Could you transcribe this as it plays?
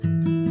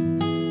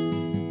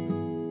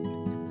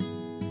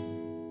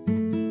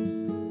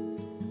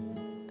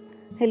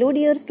Hello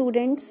dear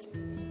students,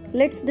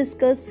 let's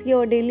discuss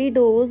your daily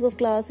dose of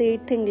class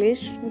 8th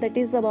English, that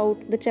is about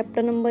the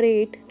chapter number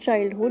 8,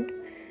 childhood,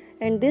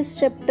 and this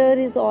chapter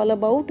is all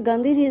about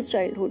Gandhiji's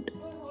childhood.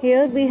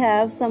 Here we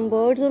have some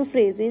words or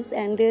phrases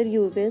and their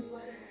uses.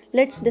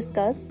 Let's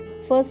discuss.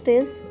 First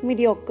is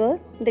mediocre,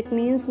 that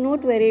means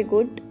not very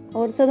good,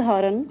 or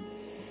sadharan.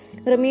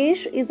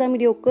 Ramesh is a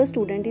mediocre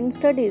student in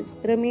studies.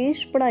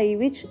 Ramesh पढ़ाई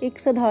विच एक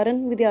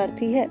साधारण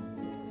विद्यार्थी है.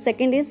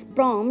 Second is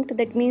prompt,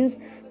 that means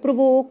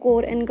provoke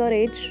or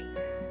encourage,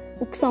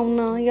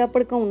 उकसाउना या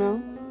भड़काउना.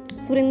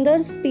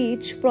 Surinder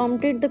speech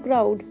prompted the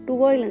crowd to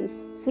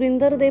violence.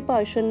 Surinder दे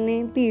भाषण ने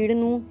भीड़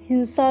ਨੂੰ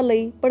ਹਿੰਸਾ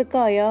ਲਈ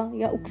ਭੜਕਾਇਆ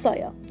ਜਾਂ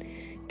ਉਕਸਾਇਆ.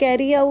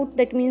 Carry out,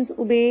 that means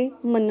obey,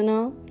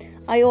 ਮੰਨਣਾ.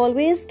 I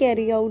always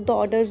carry out the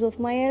orders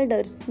of my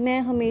elders.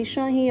 ਮੈਂ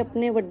ਹਮੇਸ਼ਾ ਹੀ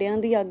ਆਪਣੇ ਵੱਡਿਆਂ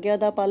ਦੀ ਆਗਿਆ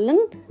ਦਾ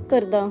ਪਾਲਨ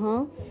ਕਰਦਾ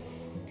ਹਾਂ.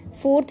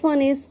 Fourth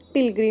one is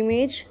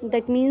pilgrimage,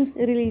 that means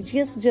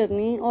religious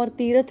journey और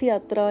तीर्थ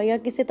यात्रा या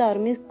किसी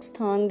धार्मिक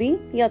स्थान दी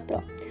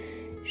यात्रा.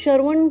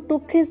 Sharwan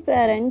took his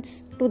parents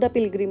to the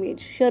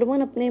pilgrimage.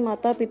 Sharwan अपने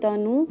माता पिता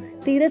ਨੂੰ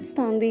ਤੀਰਥ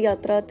ਸਥਾਨ ਦੀ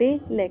ਯਾਤਰਾ ਤੇ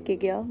ਲੈ ਕੇ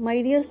ਗਿਆ. My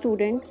dear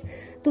students,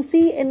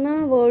 ਤੁਸੀਂ ਇਹਨਾਂ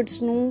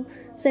ਵਰਡਸ ਨੂੰ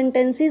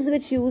ਸੈਂਟੈਂਸਿਸ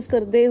ਵਿੱਚ ਯੂਜ਼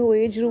ਕਰਦੇ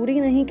ਹੋਏ ਜ਼ਰੂਰੀ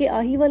ਨਹੀਂ ਕਿ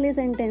ਆਹੀ ਵਾਲੇ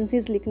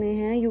ਸੈਂਟੈਂਸਿਸ ਲਿਖਣੇ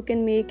ਹੈ. You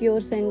can make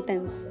your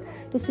sentence.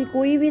 ਤੁਸੀਂ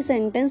ਕੋਈ ਵੀ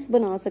ਸੈਂਟੈਂਸ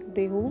ਬਣਾ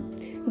ਸਕਦੇ ਹੋ.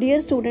 Dear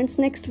students,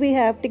 next we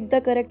have tick the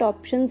correct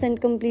options and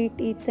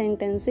complete ਈਚ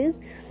ਸੈਂਟੈਂਸਿਸ.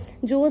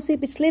 ਜੋ ਅਸੀਂ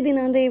ਪਿਛਲੇ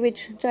ਦਿਨਾਂ ਦੇ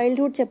ਵਿੱਚ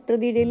ਚਾਈਲਡਹੁੱਡ ਚੈਪਟਰ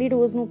ਦੀ ਡੇਲੀ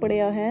ਡੋਜ਼ ਨੂੰ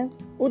ਪੜ੍ਹਿਆ ਹੈ,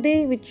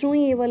 ਉਹਦੇ ਵਿੱਚੋਂ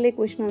ਹੀ ਇਹ ਵਾਲੇ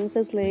ਕੁਐਸਚਨ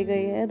ਆਨਸਰਸ ਲਏ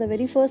ਗਏ ਹੈ. The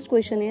very first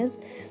question is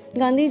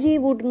Gandhiji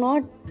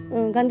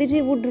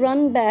would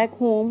run back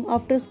home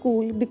after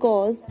school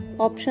because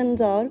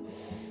options are: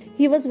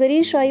 he was very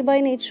shy by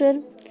nature,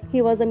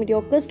 he was a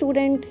mediocre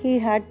student, he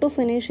had to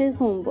finish his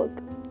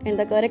homework. And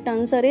the correct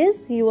answer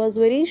is he was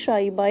very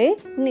shy by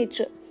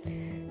nature.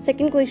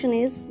 Second question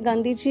is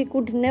Gandhiji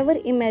could never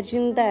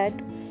imagine that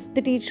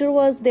the teacher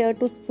was there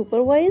to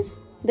supervise.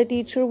 The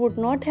teacher would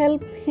not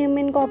help him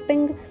in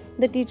copying.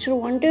 The teacher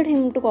wanted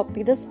him to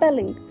copy the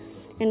spelling.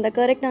 And the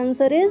correct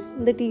answer is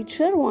the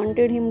teacher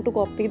wanted him to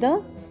copy the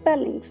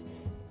spellings.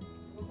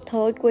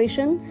 Third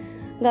question,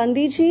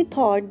 Gandhiji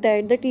thought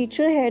that the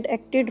teacher had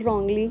acted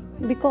wrongly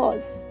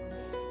because: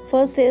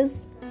 first is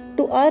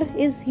to err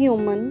is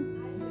human.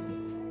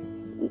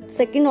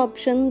 Second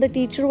option, the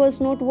teacher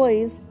was not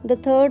wise. The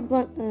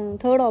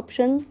third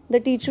option,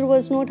 the teacher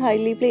was not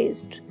highly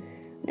placed.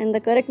 And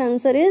the correct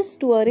answer is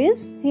to err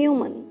is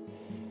human.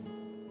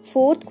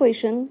 Fourth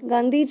question,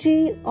 Gandhiji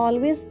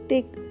always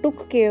took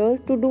care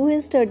to do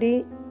his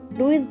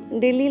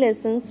daily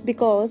lessons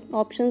because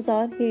options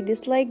are: he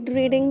disliked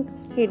reading,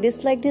 he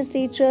disliked his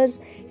teachers,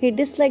 he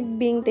disliked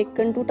being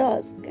taken to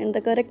task. And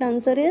the correct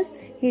answer is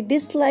he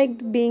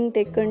disliked being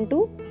taken to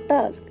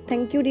task.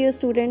 Thank you, dear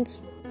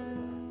students.